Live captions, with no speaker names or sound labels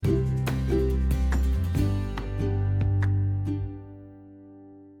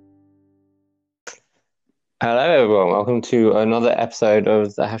Hello, everyone. Welcome to another episode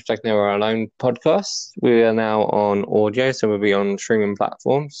of the Hashtag Never Alone podcast. We are now on audio, so we'll be on streaming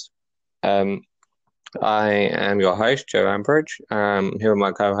platforms. Um, I am your host, Joe Ambridge. Here with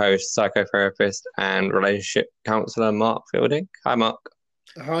my co-host, psychotherapist and relationship counselor, Mark Fielding. Hi, Mark.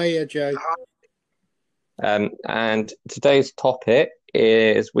 Hi, Joe. And today's topic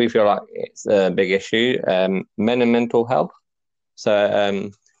is we feel like it's a big issue, men and mental health. So,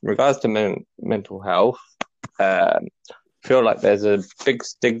 in regards to mental health, um, feel like there's a big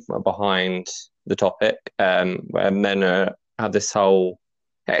stigma behind the topic, where have this whole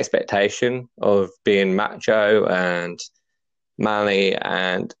expectation of being macho and manly,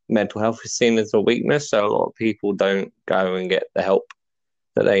 and mental health is seen as a weakness. So a lot of people don't go and get the help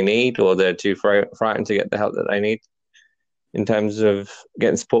that they need, or they're too frightened to get the help that they need in terms of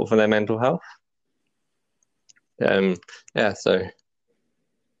getting support for their mental health. Um, yeah. So,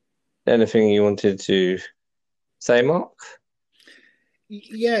 anything you wanted to say, Mark?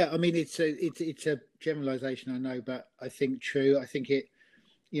 Yeah, I mean it's a generalization, I know, but I think true. I think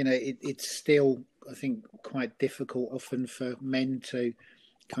it's still, I think, quite difficult often for men to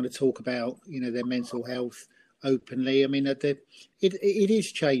kind of talk about their mental health openly. I mean it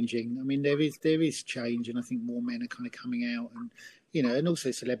is changing. I mean there is change, and I think more men are kind of coming out, and and also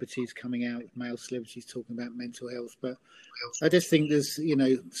celebrities coming out, male celebrities talking about mental health. But I just think there's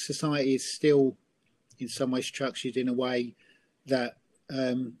society is still in some way structured in a way that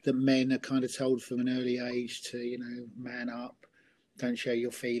that men are kind of told from an early age to man up, don't show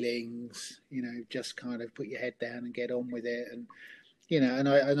your feelings, just kind of put your head down and get on with it. And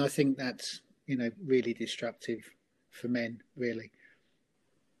and I think that's really destructive for men, really.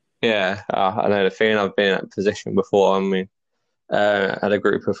 Yeah, I know the feeling. I've been in that position before. I mean, I had a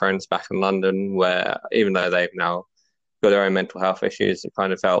group of friends back in London where, even though they've now got their own mental health issues, it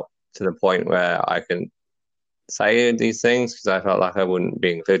kind of felt to the point where I can say these things because I felt like I wouldn't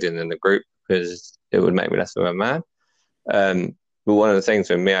be included in the group because it would make me less of a man. But one of the things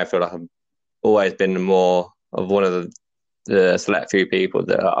with me, I feel like I've always been more of one of the select few people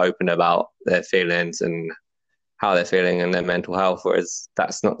that are open about their feelings and how they're feeling and their mental health, whereas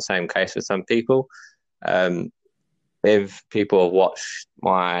that's not the same case with some people. Um, if people have watched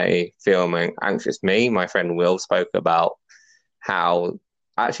my film Anxious Me, my friend Will spoke about how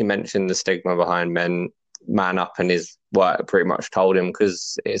I actually mentioned the stigma behind man up, and his work pretty much told him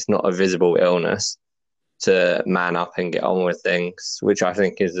because it's not a visible illness to man up and get on with things, which I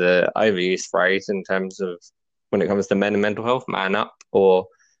think is a overused phrase in terms of when it comes to men and mental health, man up or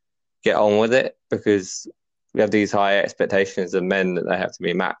get on with it, because we have these high expectations of men that they have to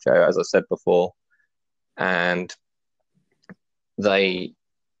be macho, as I said before, and they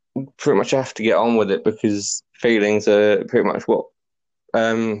pretty much have to get on with it because feelings are pretty much what,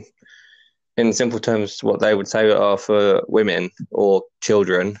 um, in simple terms, what they would say are for women or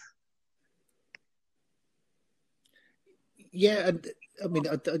children. Yeah, and I mean,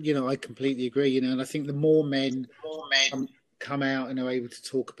 I completely agree. And I think the more men come out and are able to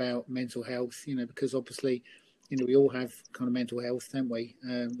talk about mental health, because obviously, we all have kind of mental health, don't we?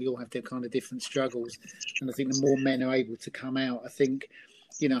 We all have their kind of different struggles, and I think the more men are able to come out, I think,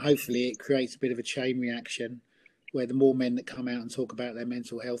 hopefully, it creates a bit of a chain reaction where the more men that come out and talk about their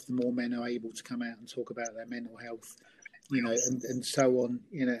mental health, the more men are able to come out and talk about their mental health, and so on,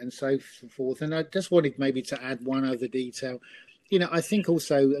 and so forth. And I just wanted maybe to add one other detail. I think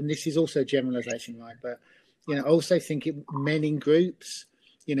also, and this is also generalization, right? But, I also think men in groups,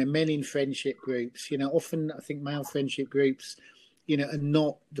 men in friendship groups, often I think male friendship groups, are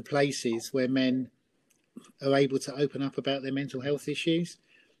not the places where men are able to open up about their mental health issues.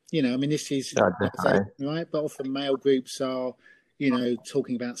 I mean, this is Yeah, generalization, definitely. right? But often male groups are,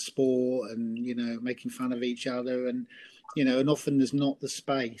 talking about sport and, making fun of each other. And, and often there's not the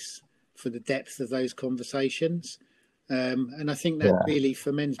space for the depth of those conversations. And I think that Yeah, really,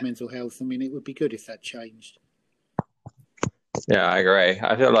 for men's mental health, I mean, it would be good if that changed. yeah, I agree.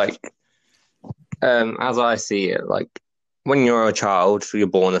 I feel like, as I see it, like when you're a child, you're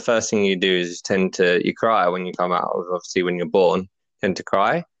born, the first thing you do is you cry when you come out of, obviously, when you're born, tend to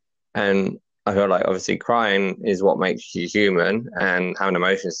cry. And I feel like obviously crying is what makes you human, and having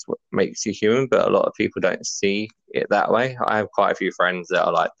emotions is what makes you human, but a lot of people don't see it that way. I have quite a few friends that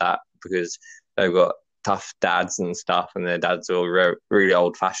are like that because they've got tough dads and stuff, and their dads are all really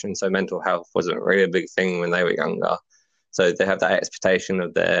old fashioned. So mental health wasn't really a big thing when they were younger. So they have that expectation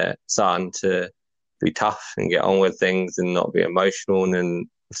of their son to be tough and get on with things and not be emotional. And then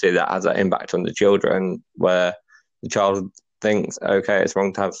see that has that impact on the children where the child thinks, okay, it's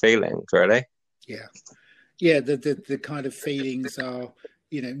wrong to have feelings, really. Yeah. Yeah. The kind of feelings are,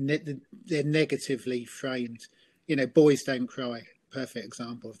 they're negatively framed. Boys don't cry. Perfect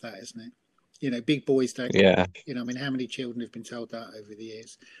example of that, isn't it? Big boys don't. Yeah. I mean, how many children have been told that over the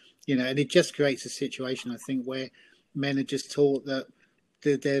years? And it just creates a situation, I think, where men are just taught that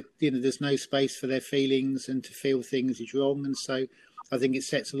there's no space for their feelings, and to feel things is wrong. And so I think it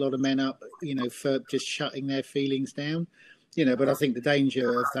sets a lot of men up, for just shutting their feelings down. But I think the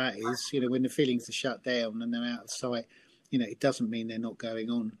danger of that is, when the feelings are shut down and they're out of sight, it doesn't mean they're not going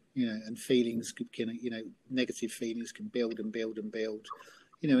on, and feelings can, negative feelings can build and build and build,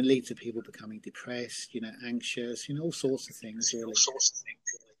 and lead to people becoming depressed, anxious, all sorts of things, really.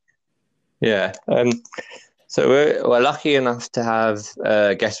 Yeah. So we're lucky enough to have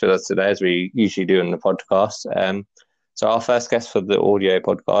a guest with us today, as we usually do in the podcast. So our first guest for the audio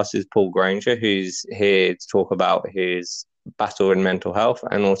podcast is Paul Granger, who's here to talk about his battle in mental health,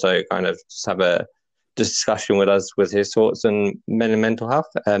 and also kind of just have a discussion with us with his thoughts on men and mental health.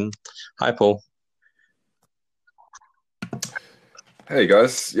 Hi, Paul. Hey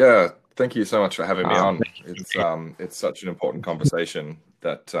guys, yeah, thank you so much for having me on. It's such an important conversation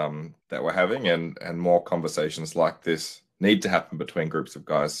that we're having, and more conversations like this need to happen between groups of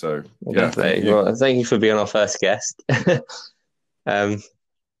guys. So yeah, thank you for being our first guest.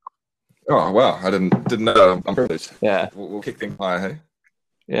 Oh wow, I didn't know. I'm privileged. Yeah, we'll kick things higher, hey?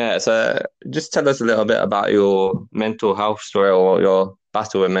 Yeah, so just tell us a little bit about your mental health story, or your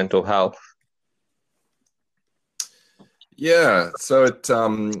battle with mental health. Yeah, so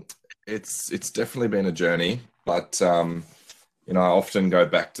it's definitely been a journey, but I often go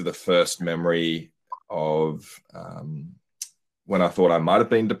back to the first memory of when I thought I might have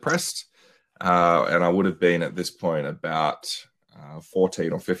been depressed, and I would have been at this point about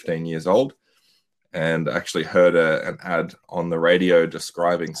 14 or 15 years old, and actually heard an ad on the radio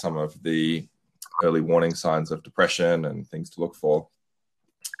describing some of the early warning signs of depression and things to look for.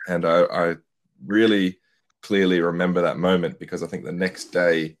 And I really clearly remember that moment, because I think the next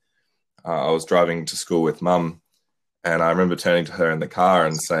day I was driving to school with Mum, and I remember turning to her in the car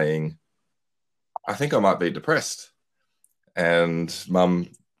and saying, I think I might be depressed. And Mum,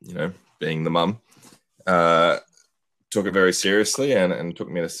 being the mum, took it very seriously and took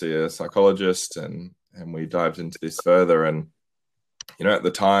me to see a psychologist, and we dived into this further. And, at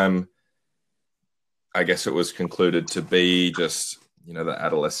the time, I guess it was concluded to be just, the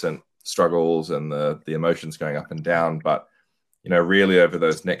adolescent struggles and the emotions going up and down. But, really over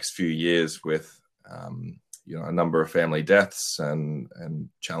those next few years with, a number of family deaths and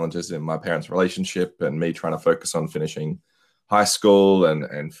challenges in my parents' relationship, and me trying to focus on finishing high school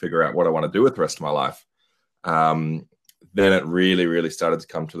and figure out what I want to do with the rest of my life. Then it really, really started to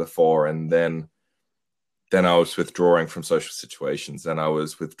come to the fore. And then I was withdrawing from social situations. Then I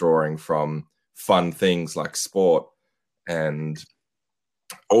was withdrawing from fun things like sport and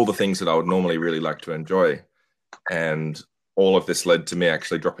all the things that I would normally really like to enjoy. And all of this led to me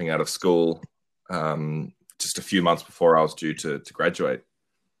actually dropping out of school just a few months before I was due to graduate.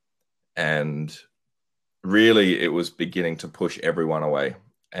 And really, it was beginning to push everyone away,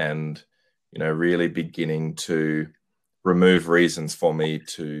 and, really beginning to remove reasons for me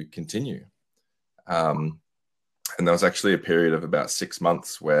to continue. And there was actually a period of about 6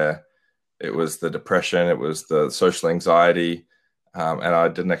 months where it was the depression, it was the social anxiety, and I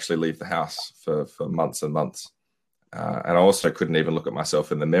didn't actually leave the house for months and months. And I also couldn't even look at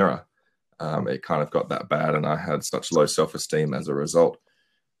myself in the mirror. It kind of got that bad, and I had such low self-esteem as a result.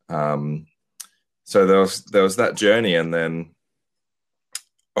 So there was that journey, and then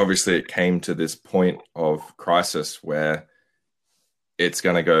obviously it came to this point of crisis where it's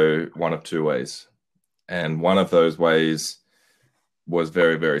going to go one of two ways. And one of those ways was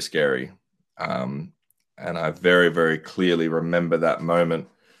very, very scary. And I very, very clearly remember that moment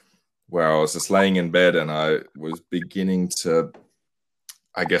where I was just laying in bed, and I was beginning to,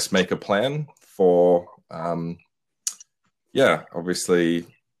 I guess, make a plan for, obviously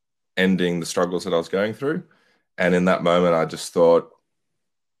ending the struggles that I was going through. And in that moment, I just thought,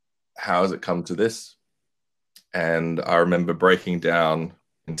 how has it come to this? And I remember breaking down,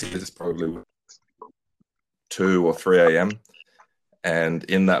 and this is probably 2 or 3 a.m. And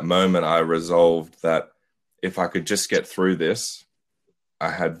in that moment, I resolved that if I could just get through this, I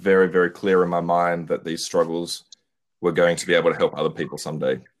had very, very clear in my mind that these struggles were going to be able to help other people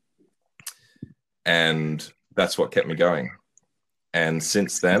someday. And that's what kept me going. And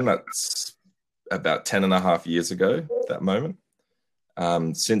since then, that's about 10 and a half years ago, that moment.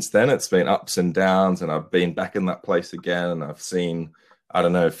 Since then, it's been ups and downs, and I've been back in that place again. And I've seen,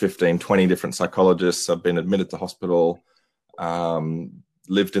 15, 20 different psychologists. I've been admitted to hospital,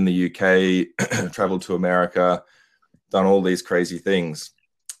 lived in the UK, traveled to America, done all these crazy things.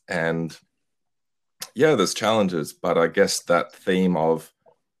 And yeah, there's challenges, but I guess that theme of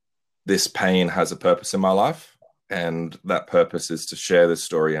this pain has a purpose in my life, and that purpose is to share this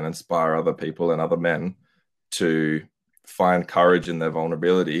story and inspire other people and other men to find courage in their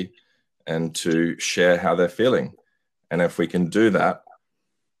vulnerability and to share how they're feeling. And if we can do that,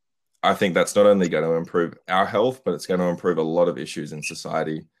 I think that's not only going to improve our health, but it's going to improve a lot of issues in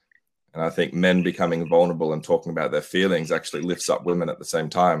society. And I think men becoming vulnerable and talking about their feelings actually lifts up women at the same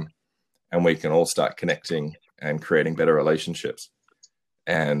time. And we can all start connecting and creating better relationships.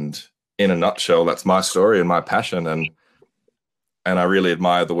 And in a nutshell, that's my story and my passion. And I really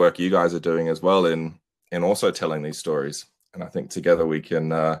admire the work you guys are doing as well in also telling these stories. And I think together we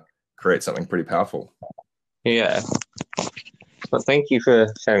can create something pretty powerful. Yeah. Well, thank you for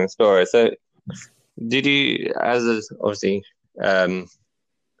sharing the story. So, did you, obviously,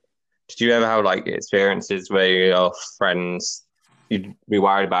 did you ever have like experiences where your friends, you'd be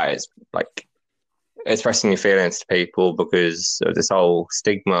worried about it, like expressing your feelings to people because of this whole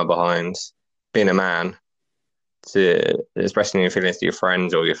stigma behind being a man, to expressing your feelings to your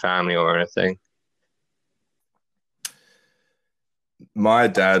friends or your family or anything? My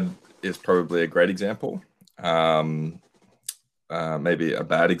dad is probably a great example. Maybe a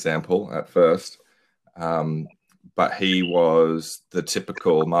bad example at first. But he was the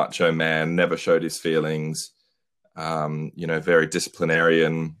typical macho man, never showed his feelings, very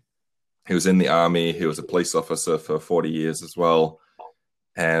disciplinarian. He was in the army. He was a police officer for 40 years as well.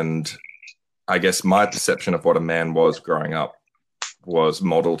 And I guess my perception of what a man was growing up was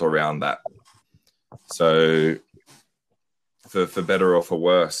modeled around that. So for better or for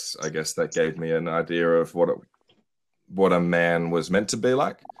worse, I guess that gave me an idea of what a man was meant to be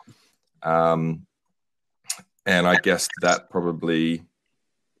like. And I guess that probably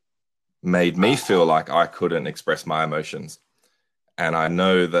made me feel like I couldn't express my emotions. And I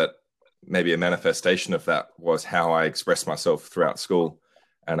know that maybe a manifestation of that was how I expressed myself throughout school.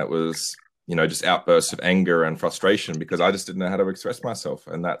 And it was, just outbursts of anger and frustration because I just didn't know how to express myself.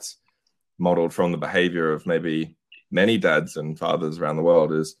 And that's modeled from the behavior of maybe many dads and fathers around the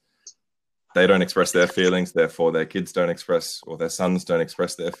world, is they don't express their feelings, therefore their kids don't express, or their sons don't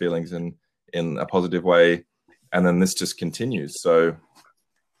express their feelings in a positive way. And then this just continues. So,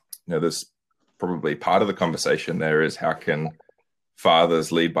 there's probably part of the conversation there is how can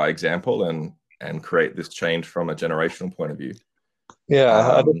fathers lead by example and create this change from a generational point of view. Yeah,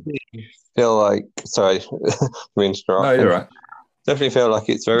 I definitely feel like, sorry, no, you're right. Definitely feel like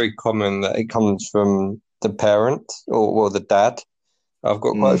it's very common that it comes from the parent or the dad. I've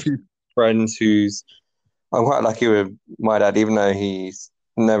got quite a few friends I'm quite lucky with my dad, even though he's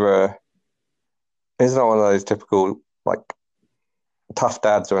not one of those typical like tough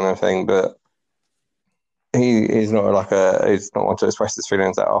dads or anything, but he's not one to express his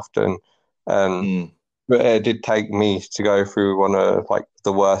feelings that often. But it did take me to go through one of like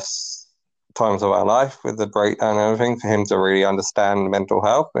the worst times of our life with the breakdown and everything for him to really understand mental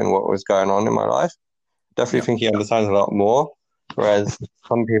health and what was going on in my life. Definitely think he understands a lot more, whereas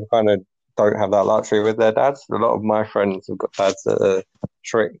some people kind of don't have that luxury with their dads. A lot of my friends have got dads that are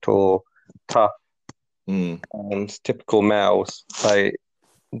strict or tough and typical males.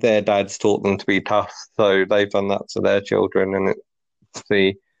 Their dads taught them to be tough, so they've done that to their children. And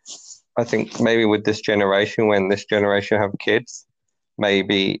I think maybe with this generation, when this generation have kids,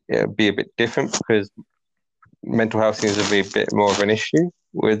 maybe it'll be a bit different because mental health seems to be a bit more of an issue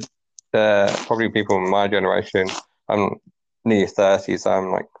with probably people in my generation. I'm near 30, so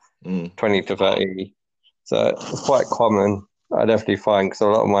I'm like 20 to 30. So it's quite common. I definitely find, because a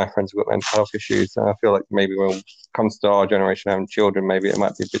lot of my friends have got mental health issues, and I feel like maybe when it comes to our generation having children, maybe it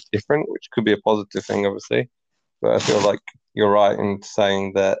might be a bit different, which could be a positive thing, obviously. But I feel like you're right in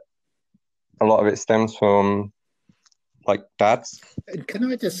saying that a lot of it stems from like dads. And can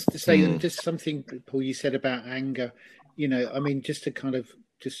I just say just something, Paul, you said about anger? Just to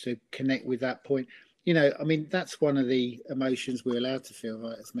connect with that point, that's one of the emotions we're allowed to feel,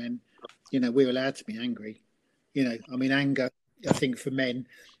 right, as men. We're allowed to be angry. Anger, I think for men,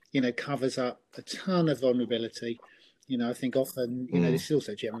 covers up a ton of vulnerability. I think often, this is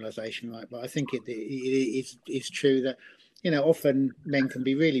also generalization, right? But I think it's true that, often men can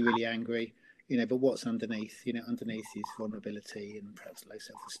be really, really angry, but what's underneath? Underneath is vulnerability and perhaps low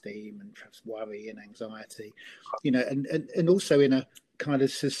self-esteem and perhaps worry and anxiety, and also in a kind of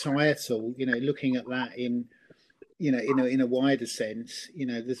societal, looking at that in a wider sense,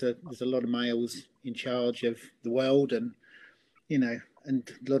 there's a lot of males in charge of the world, and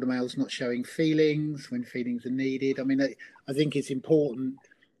and a lot of males not showing feelings when feelings are needed. I think it's important,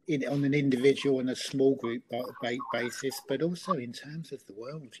 on an individual and a small group basis, but also in terms of the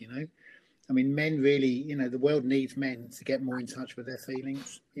world. I mean, men really, the world needs men to get more in touch with their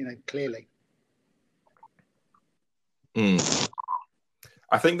feelings. Clearly.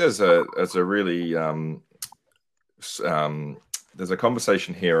 I think there's a really there's a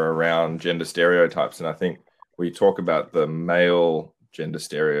conversation here around gender stereotypes, and I think we talk about the male gender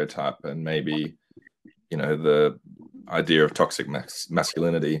stereotype and maybe the idea of toxic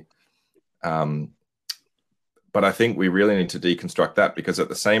masculinity, but I think we really need to deconstruct that, because at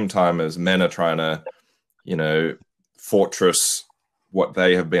the same time as men are trying to fortress what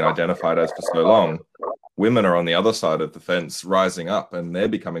they have been identified as for so long, women are on the other side of the fence rising up, and they're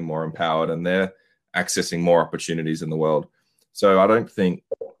becoming more empowered, and they're accessing more opportunities in the world. So I don't think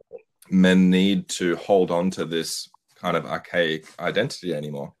men need to hold on to this kind of archaic identity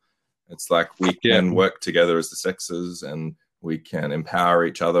anymore. It's like we can work together as the sexes, and we can empower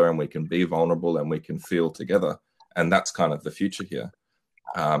each other, and we can be vulnerable, and we can feel together. And that's kind of the future here.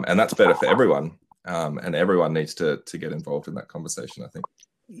 And that's better for everyone. And everyone needs to get involved in that conversation, I think.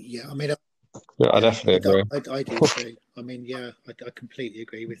 Yeah, I mean, I definitely agree. I do too. I mean, I completely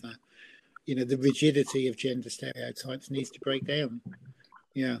agree with that. The rigidity of gender stereotypes needs to break down.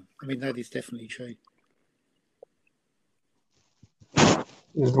 Yeah, I mean, that is definitely true.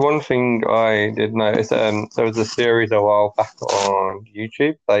 There's one thing I did notice. There was a series a while back on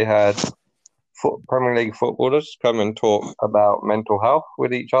YouTube. They had Premier League footballers come and talk about mental health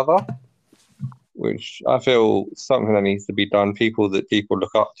with each other, which I feel something that needs to be done. People that people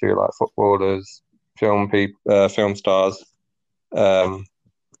look up to, like footballers, film stars,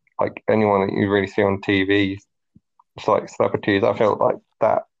 like anyone that you really see on TV, it's like celebrities. I feel like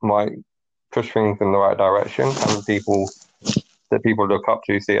that might push things in the right direction. Having people that people look up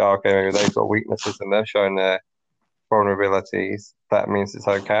to see, okay, they've got weaknesses and they're showing their vulnerabilities. That means it's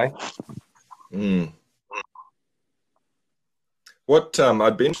okay. What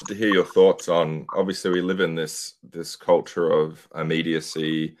I'd be interested to hear your thoughts on. Obviously, we live in this culture of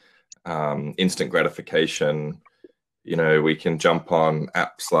immediacy, instant gratification. We can jump on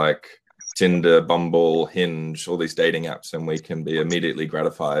apps like Tinder, Bumble, Hinge, all these dating apps, and we can be immediately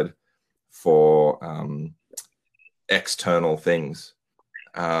gratified for external things.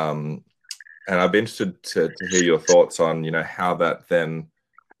 And I'd be interested to hear your thoughts on, how that then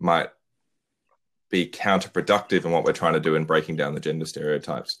might be counterproductive in what we're trying to do in breaking down the gender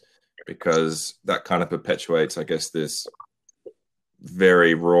stereotypes, because that kind of perpetuates, I guess, this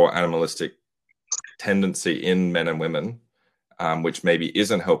very raw animalistic tendency in men and women, which maybe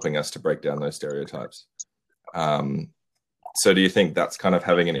isn't helping us to break down those stereotypes. So do you think that's kind of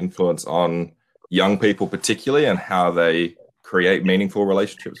having an influence on young people particularly, and how they create meaningful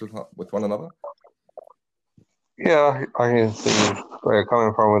relationships with one another? Yeah, I can see where you're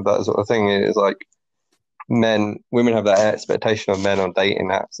coming from with that sort of thing. It's like women have that expectation of men on dating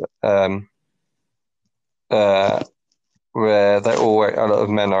apps, where a lot of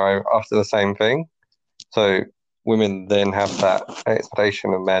men are after the same thing. So women then have that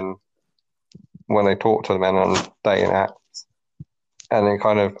expectation of men when they talk to the men on dating apps, and it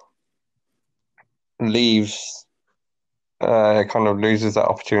kind of loses that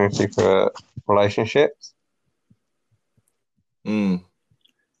opportunity for relationships.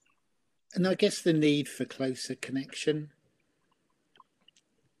 And I guess the need for closer connection.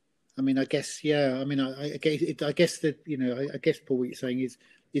 I mean, I guess I guess that, I guess, Paul, what you're saying is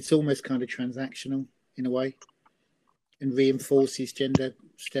it's almost kind of transactional in a way, and reinforces gender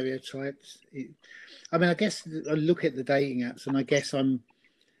stereotypes. I guess I look at the dating apps, and I guess I'm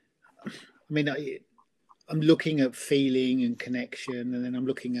looking at feeling and connection, and then I'm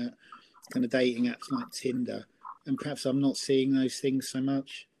looking at kind of dating apps like Tinder, and perhaps I'm not seeing those things so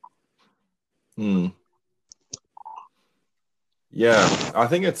much. Yeah, I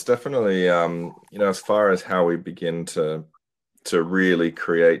think it's definitely, as far as how we begin to really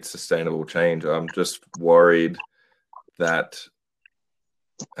create sustainable change, I'm just worried that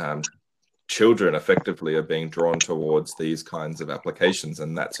children effectively are being drawn towards these kinds of applications,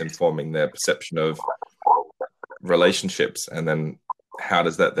 and that's informing their perception of relationships. And then how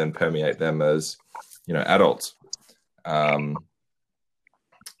does that then permeate them as, adults?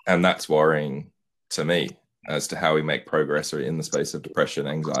 And that's worrying to me as to how we make progress in the space of depression,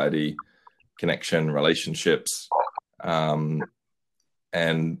 anxiety, connection, relationships, and,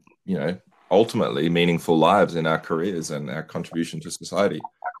 ultimately meaningful lives in our careers and our contribution to society.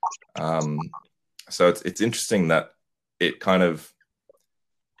 So it's interesting that it kind of,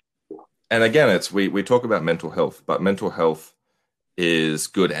 and again, we talk about mental health, but mental health is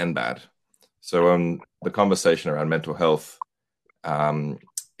good and bad. So the conversation around mental health,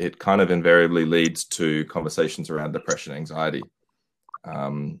 it kind of invariably leads to conversations around depression, anxiety.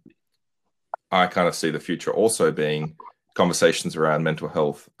 I kind of see the future also being conversations around mental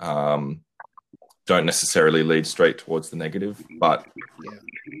health don't necessarily lead straight towards the negative, but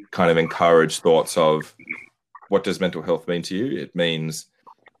kind of encourage thoughts of, what does mental health mean to you? It means,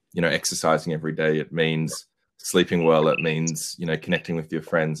 exercising every day. It means sleeping well. It means, connecting with your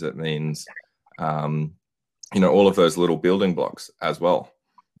friends. It means, all of those little building blocks as well.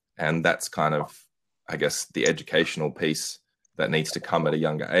 And that's kind of, I guess, the educational piece that needs to come at a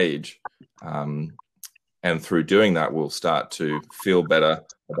younger age. And through doing that, we'll start to feel better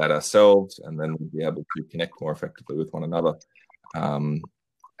about ourselves, and then we'll be able to connect more effectively with one another.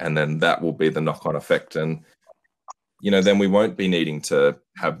 And then that will be the knock-on effect. And, then we won't be needing to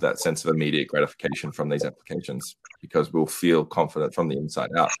have that sense of immediate gratification from these applications, because we'll feel confident from the inside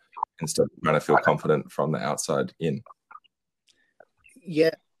out instead of trying to feel confident from the outside in.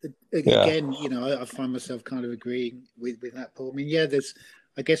 Yeah. Again, I find myself kind of agreeing with that, Paul. I mean,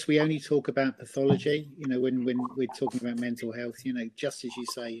 I guess we only talk about pathology, when we're talking about mental health, just as you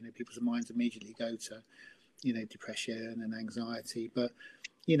say, people's minds immediately go to, depression and anxiety. But,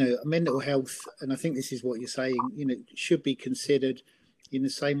 mental health, and I think this is what you're saying, should be considered in the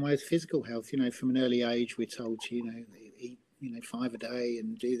same way as physical health. From an early age, we're told to, eat, 5 a day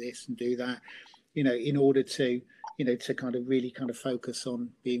and do this and do that, in order to, to kind of really kind of focus on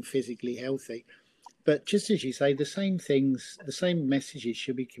being physically healthy. But just as you say, the same things, the same messages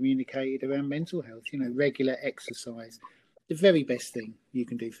should be communicated around mental health. Regular exercise, the very best thing you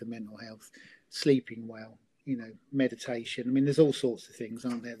can do for mental health. Sleeping well, meditation. I mean, there's all sorts of things,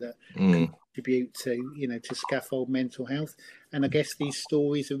 aren't there, that contribute to, to scaffold mental health. And I guess these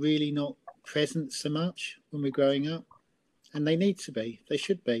stories are really not present so much when we're growing up. And they need to be. They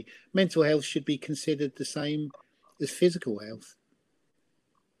should be. Mental health should be considered the same as physical health.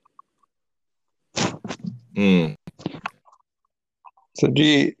 So do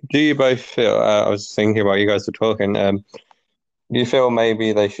you both feel, I was thinking while you guys were talking, do you feel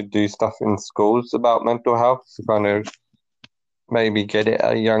maybe they should do stuff in schools about mental health to kind of maybe get it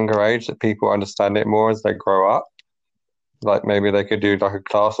at a younger age, that people understand it more as they grow up? Like maybe they could do like a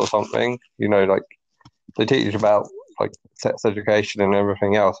class or something, like they teach about like sex education and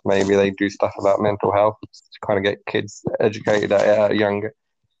everything else. Maybe they do stuff about mental health to kind of get kids educated at a younger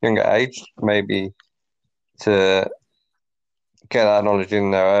age, maybe to get that knowledge in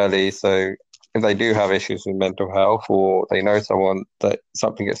there early. So if they do have issues with mental health, or they know someone, that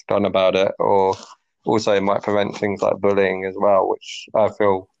something gets done about it. Or also it might prevent things like bullying as well, which I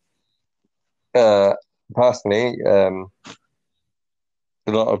feel personally,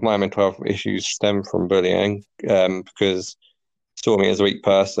 a lot of my mental health issues stem from bullying, because it saw me as a weak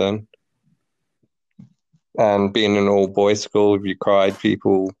person. And being in an all-boys school, if you cried,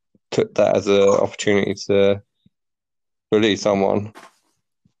 people took that as an opportunity to bully someone.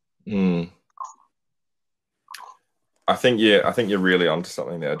 I think you're really onto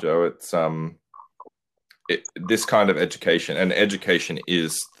something there, Joe. It's this kind of education, and education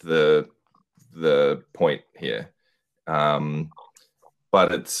is the point here.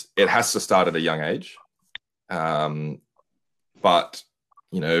 But it has to start at a young age. But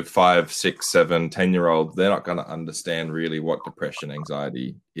 5, 6, 7, 10-year-olds, they're not going to understand really what depression,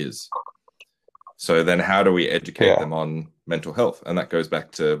 anxiety is. So then how do we educate them on mental health? And that goes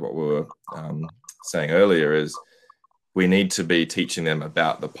back to what we were saying earlier, is we need to be teaching them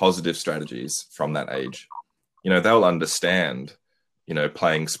about the positive strategies from that age. They'll understand,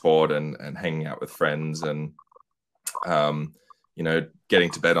 playing sport and hanging out with friends and, getting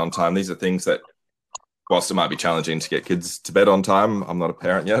to bed on time. These are things that, whilst it might be challenging to get kids to bed on time, I'm not a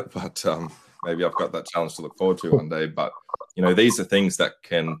parent yet, but maybe I've got that challenge to look forward to one day. But, these are things that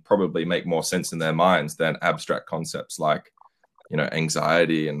can probably make more sense in their minds than abstract concepts like,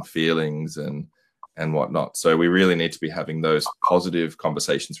 anxiety and feelings and whatnot. So we really need to be having those positive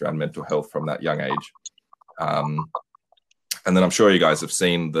conversations around mental health from that young age. And then I'm sure you guys have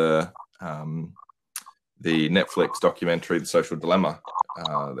seen the Netflix documentary, The Social Dilemma,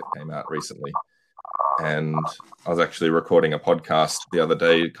 that came out recently. And I was actually recording a podcast the other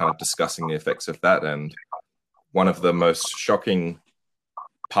day kind of discussing the effects of that. And one of the most shocking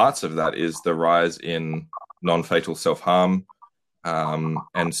parts of that is the rise in non-fatal self-harm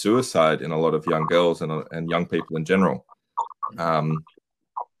and suicide in a lot of young girls and young people in general,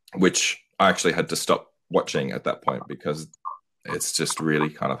 which I actually had to stop watching at that point, because it's just really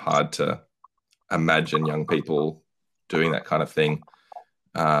kind of hard to imagine young people doing that kind of thing,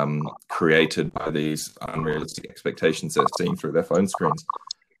 created by these unrealistic expectations they're seeing through their phone screens.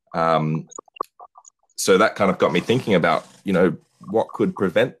 So that kind of got me thinking about, what could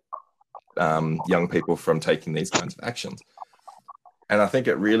prevent young people from taking these kinds of actions. And I think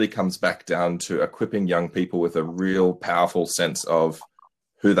it really comes back down to equipping young people with a real powerful sense of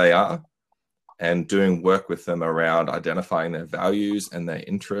who they are and doing work with them around identifying their values and their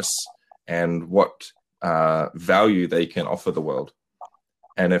interests and what value they can offer the world.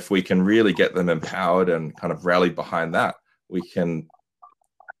 And if we can really get them empowered and kind of rally behind that, we can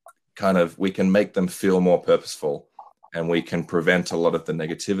make them feel more purposeful, and we can prevent a lot of the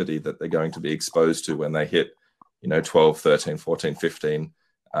negativity that they're going to be exposed to when they hit 12, 13, 14, 15,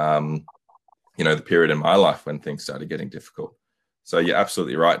 the period in my life when things started getting difficult. So you're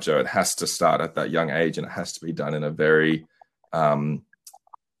absolutely right, Joe. It has to start at that young age, and it has to be done in a very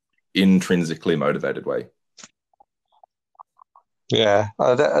intrinsically motivated way. Yeah,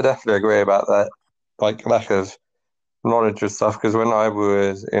 I definitely agree about that. Like, lack of knowledge of stuff. Because when I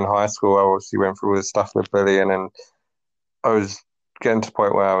was in high school, I obviously went through all this stuff with bullying, and I was getting to the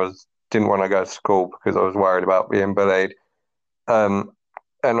point where I didn't want to go to school because I was worried about being bullied. And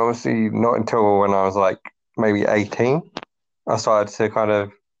obviously not until when I was like maybe 18, I started to kind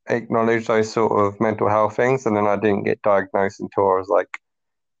of acknowledge those sort of mental health things. And then I didn't get diagnosed until I was like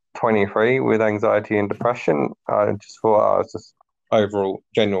 23 with anxiety and depression. I just thought I was just overall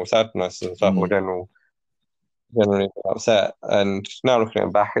general sadness and stuff, or generally upset. And now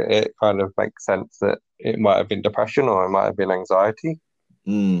looking back at it, kind of makes sense that it might have been depression or it might have been anxiety.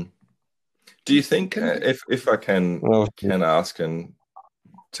 Do you think, if I can ask, and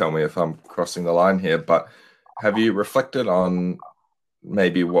tell me if I'm crossing the line here, but have you reflected on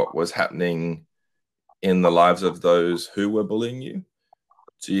maybe what was happening in the lives of those who were bullying you?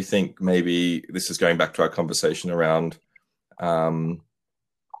 Do you think maybe this is going back to our conversation around,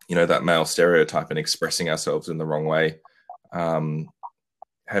 that male stereotype and expressing ourselves in the wrong way?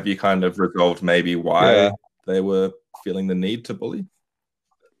 Have you kind of resolved maybe why they were feeling the need to bully?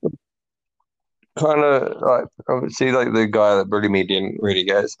 Kind of like, obviously, like the guy that bullied me didn't really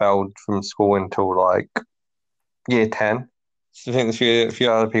get expelled from school until like year 10. So I think a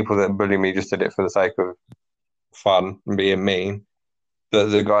few other people that bullied me just did it for the sake of fun and being mean. But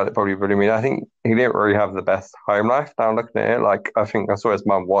the guy that probably bullied me, I think he didn't really have the best home life. Now looking at it, like, I think I saw his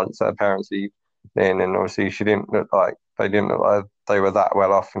mum once at a parents' evening, and obviously they didn't look like they were that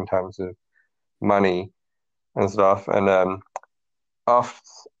well off in terms of money and stuff. And after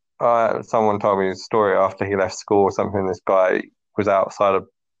someone told me a story after he left school or something, this guy was outside a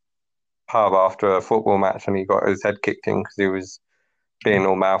pub after a football match and he got his head kicked in because he was being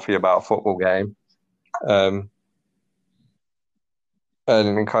all mouthy about a football game. And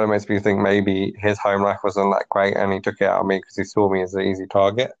it kind of makes me think maybe his home life wasn't that great and he took it out on me because he saw me as an easy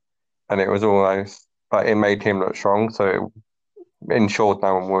target. And it was almost like it made him look strong. So in short,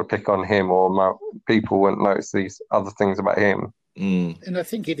 no one would pick on him, or people wouldn't notice these other things about him. And I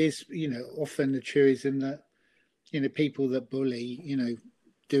think it is, often the truism that, people that bully,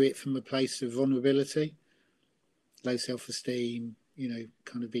 do it from a place of vulnerability, low self-esteem,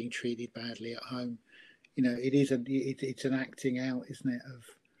 kind of being treated badly at home. It's an acting out, isn't it, of,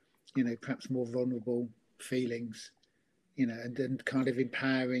 perhaps more vulnerable feelings, and kind of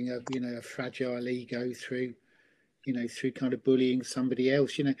empowering a fragile ego through kind of bullying somebody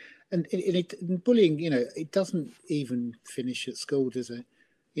else, and bullying, it doesn't even finish at school, does it?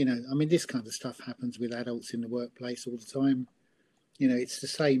 I mean, this kind of stuff happens with adults in the workplace all the time. It's the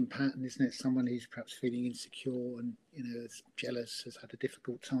same pattern, isn't it? Someone who's perhaps feeling insecure and, is jealous, has had a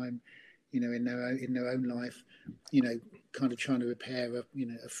difficult time, in their own life, kind of trying to repair a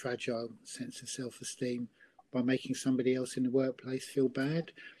fragile sense of self-esteem by making somebody else in the workplace feel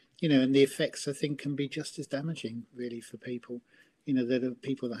bad. And the effects, I think, can be just as damaging, really, for people. That are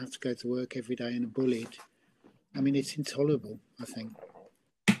people that have to go to work every day and are bullied. I mean, it's intolerable, I think.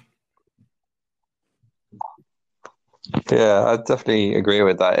 Yeah, I definitely agree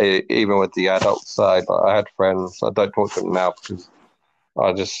with that. Even with the adult side, I had friends, I don't talk to them now because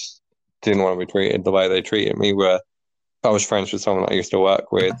I just didn't want to be treated the way they treated me, where I was friends with someone I used to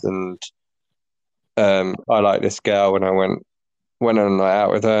work with, and I liked this girl when I went on a night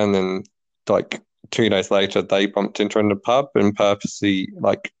out with her, and then like 2 days later they bumped into her in the pub and purposely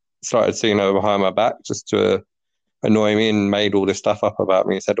like started seeing her behind my back just to annoy me and made all this stuff up about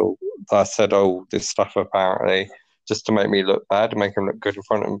me. I said all this stuff apparently just to make me look bad, to make him look good in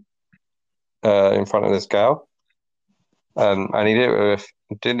front of this girl. And he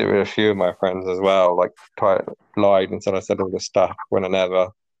did it with a few of my friends as well, like lied and said I said all this stuff when I never,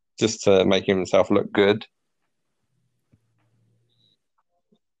 just to make himself look good.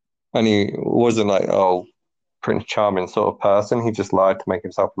 And he wasn't like, Prince Charming sort of person. He just lied to make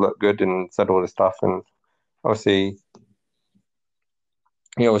himself look good and said all this stuff. And obviously,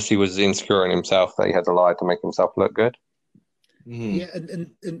 he obviously was insecure in himself that he had to lie to make himself look good. Yeah,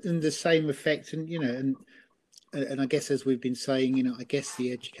 and the same effect, and and I guess as we've been saying, I guess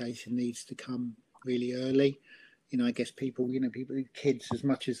the education needs to come really early. I guess people, kids, as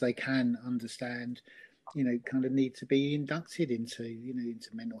much as they can understand, kind of need to be inducted into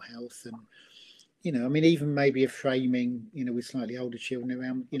mental health. And I mean, even maybe a framing, with slightly older children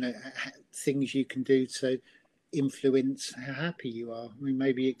around, things you can do to influence how happy you are. I mean,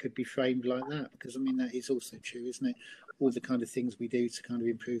 maybe it could be framed like that, because I mean, that is also true, isn't it? All the kind of things we do to kind of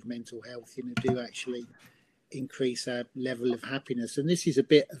improve mental health, do actually increase our level of happiness. And this is a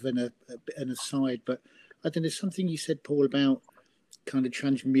bit of an aside, but I don't know, something you said, Paul, about kind of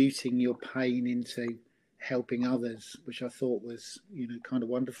transmuting your pain into helping others, which I thought was, kind of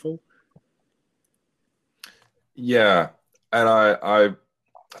wonderful. Yeah, and I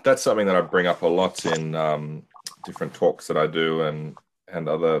that's something that I bring up a lot in different talks that I do and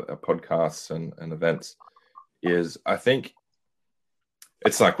other podcasts and events. Is I think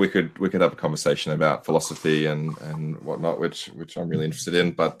it's like we could have a conversation about philosophy and whatnot, which I'm really interested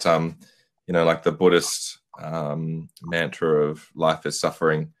in. But like the Buddhist mantra of life is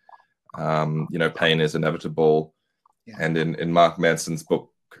suffering, pain is inevitable. Yeah. And in Mark Manson's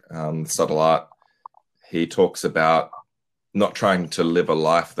book, Subtle Art, he talks about not trying to live a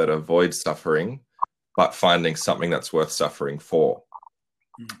life that avoids suffering, but finding something that's worth suffering for.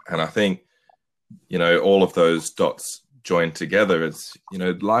 And I think, all of those dots joined together. It's,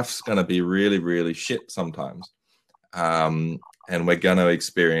 life's going to be really, really shit sometimes. And we're going to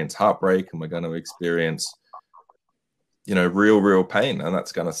experience heartbreak, and we're going to experience, real pain, and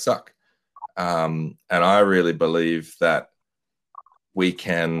that's going to suck. And I really believe that we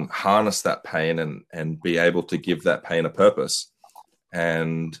can harness that pain and be able to give that pain a purpose.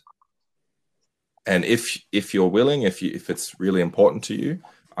 And if you're willing, if it's really important to you,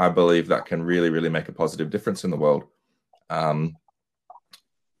 I believe that can really, really make a positive difference in the world.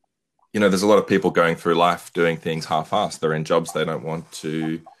 There's a lot of people going through life doing things half-assed. They're in jobs they don't want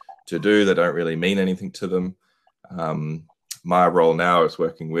to do. They don't really mean anything to them. My role now is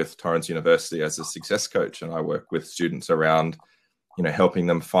working with Torrens University as a success coach, and I work with students around, helping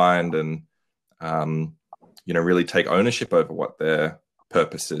them find and, really take ownership over what their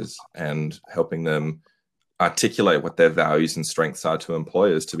purpose is, and helping them articulate what their values and strengths are to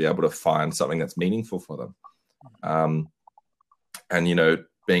employers to be able to find something that's meaningful for them. And,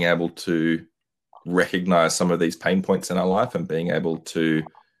 being able to recognize some of these pain points in our life and being able to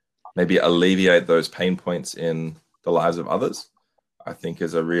maybe alleviate those pain points in the lives of others, I think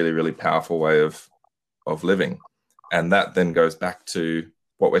is a really, really powerful way of living. And that then goes back to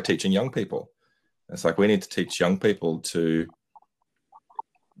what we're teaching young people. It's like we need to teach young people to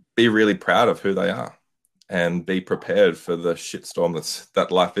be really proud of who they are and be prepared for the shitstorm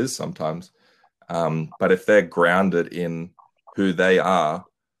that life is sometimes. But if they're grounded in who they are,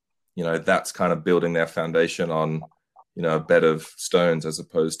 that's kind of building their foundation on, a bed of stones as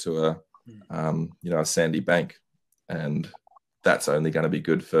opposed to a sandy bank. And that's only going to be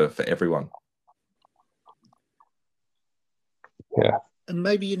good for everyone. Yeah. And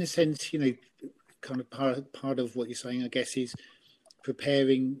maybe in a sense, kind of part of what you're saying, I guess, is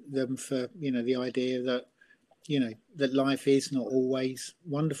preparing them for, the idea that, that life is not always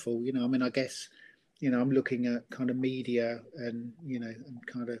wonderful. I mean, I guess, I'm looking at kind of media and, and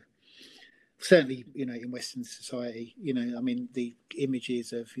kind of certainly, in Western society, I mean, the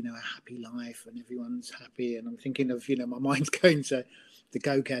images of, a happy life and everyone's happy. And I'm thinking of, my mind's going to the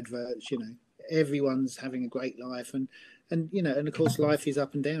Coke adverts, everyone's having a great life. And of course, life is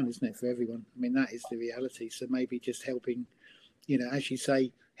up and down, isn't it, for everyone? I mean, that is the reality. So maybe just helping, as you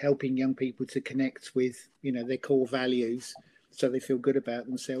say, helping young people to connect with, their core values so they feel good about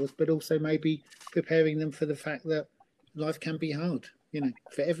themselves, but also maybe preparing them for the fact that life can be hard,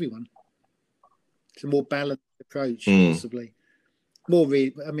 for everyone. It's a more balanced approach, possibly.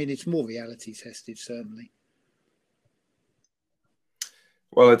 It's more reality tested, certainly.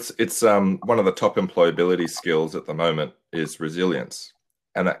 Well, it's one of the top employability skills at the moment is resilience,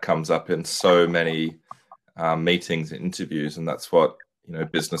 and that comes up in so many meetings and interviews, and that's what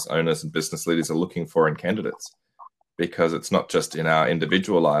business owners and business leaders are looking for in candidates, because it's not just in our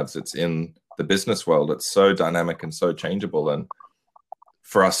individual lives; it's in the business world. It's so dynamic and so changeable, and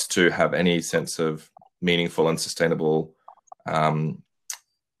for us to have any sense of meaningful and sustainable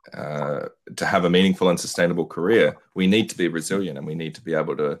to have a meaningful and sustainable career, we need to be resilient, and we need to be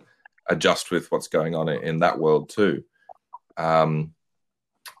able to adjust with what's going on in that world too. But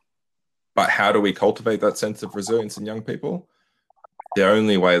how do we cultivate that sense of resilience in young people? The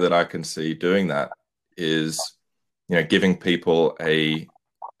only way that I can see doing that is, giving people a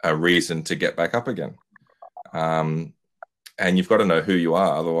a reason to get back up again. And you've got to know who you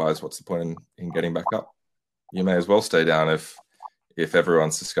are. Otherwise, what's the point in getting back up? You may as well stay down if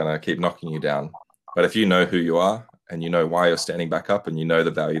everyone's just going to keep knocking you down. But if you know who you are and you know why you're standing back up and you know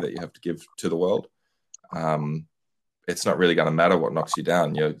the value that you have to give to the world, it's not really going to matter what knocks you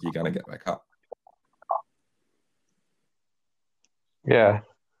down. You're going to get back up. Yeah.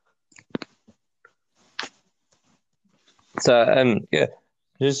 So,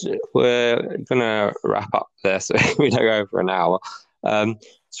 we're gonna wrap up there, so we don't go for an hour.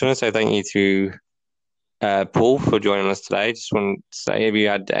 Just want to say thank you to Paul for joining us today. Just want to say, if you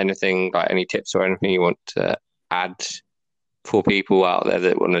had anything, like any tips or anything you want to add for people out there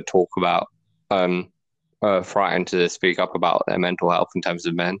that want to talk about, frightened to speak up about their mental health in terms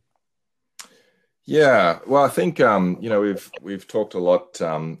of men. Yeah, well, I think we've talked a lot,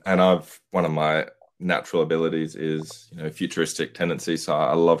 and one of my natural abilities is futuristic tendencies. So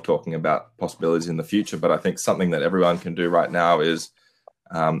I love talking about possibilities in the future. But I think something that everyone can do right now is,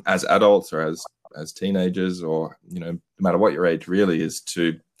 as adults or as teenagers, or no matter what your age, really, is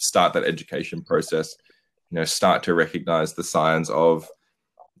to start that education process. Start to recognize the signs of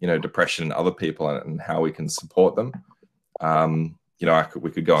depression in other people and how we can support them.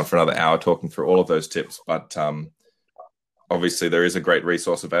 We could go on for another hour talking through all of those tips, but obviously there is a great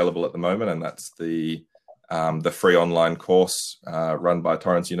resource available at the moment, and that's the free online course run by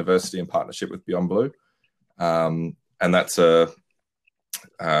Torrens University in partnership with Beyond Blue. And that's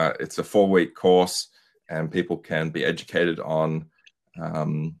it's a 4-week course, and people can be educated on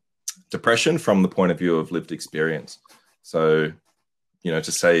depression from the point of view of lived experience. So,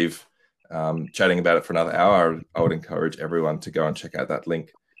 to save chatting about it for another hour, I would encourage everyone to go and check out that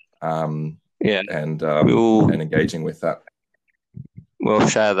link. And engaging with that. We'll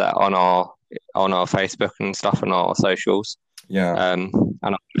share that on our Facebook and stuff and our socials. Yeah. And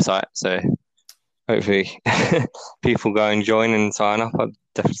our website. So hopefully people go and join and sign up.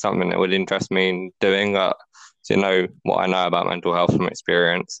 Definitely something that would interest me in doing. To know what I know about mental health from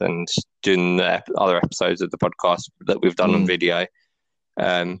experience, and doing the other episodes of the podcast that we've done on video.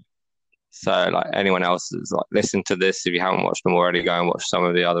 So, like, anyone else is listen to this, if you haven't watched them already, go and watch some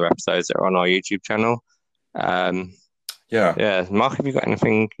of the other episodes that are on our YouTube channel. Yeah. Mark, have you got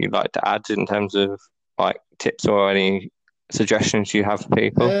anything you'd like to add in terms of tips or any suggestions you have for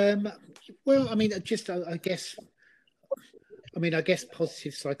people? Well, I guess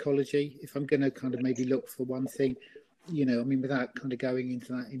positive psychology, if I'm going to kind of maybe look for one thing, without kind of going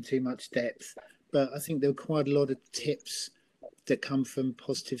into that in too much depth, but I think there are quite a lot of tips that come from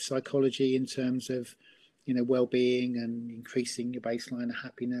positive psychology in terms of, well-being and increasing your baseline of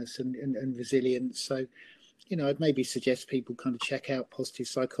happiness and resilience. So, I'd maybe suggest people kind of check out positive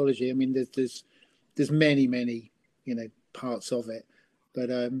psychology. I mean, there's many, parts of it, but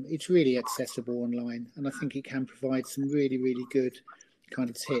it's really accessible online, and I think it can provide some really, really good kind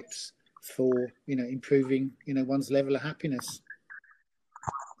of tips for, improving, one's level of happiness.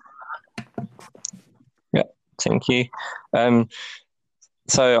 Yeah, thank you.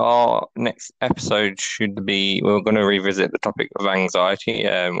 So our next episode should be, we're going to revisit the topic of anxiety.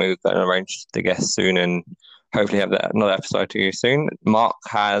 We're going to arrange the guests soon and hopefully have another episode to you soon. Mark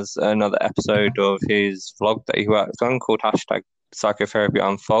has another episode of his vlog that he works on called #Psychotherapy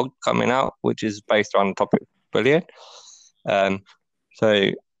Unfold coming out, which is based on the topic of bullying.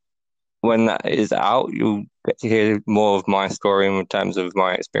 So when that is out, you'll get to hear more of my story in terms of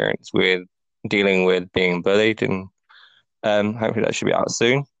my experience with dealing with being bullied, and hopefully that should be out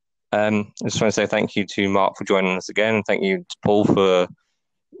soon. I just want to say thank you to Mark for joining us again, and thank you to Paul for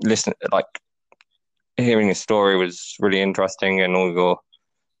listening. Hearing his story was really interesting, and all your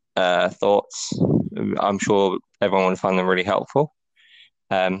thoughts, I'm sure everyone will find them really helpful.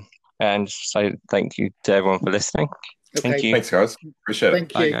 And just say thank you to everyone for listening. Okay. Thank you. Thanks, guys. Appreciate it.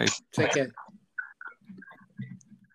 Thank you. Bye, guys. Take care.